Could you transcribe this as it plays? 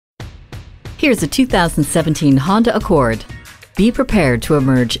Here's a 2017 Honda Accord. Be prepared to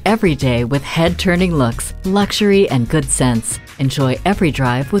emerge every day with head-turning looks, luxury, and good sense. Enjoy every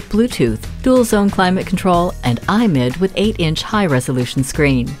drive with Bluetooth, dual-zone climate control, and iMid with 8-inch high-resolution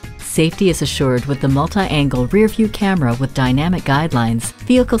screen. Safety is assured with the multi-angle rear-view camera with dynamic guidelines,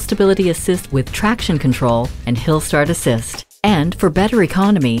 vehicle stability assist with traction control, and hill start assist. And for better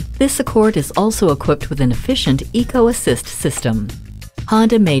economy, this Accord is also equipped with an efficient Eco Assist system.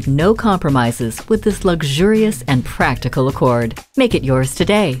 Honda made no compromises with this luxurious and practical Accord. Make it yours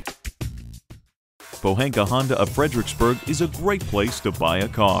today. Pohanka Honda of Fredericksburg is a great place to buy a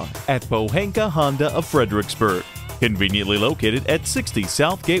car at Pohanka Honda of Fredericksburg, conveniently located at 60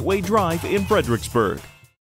 South Gateway Drive in Fredericksburg.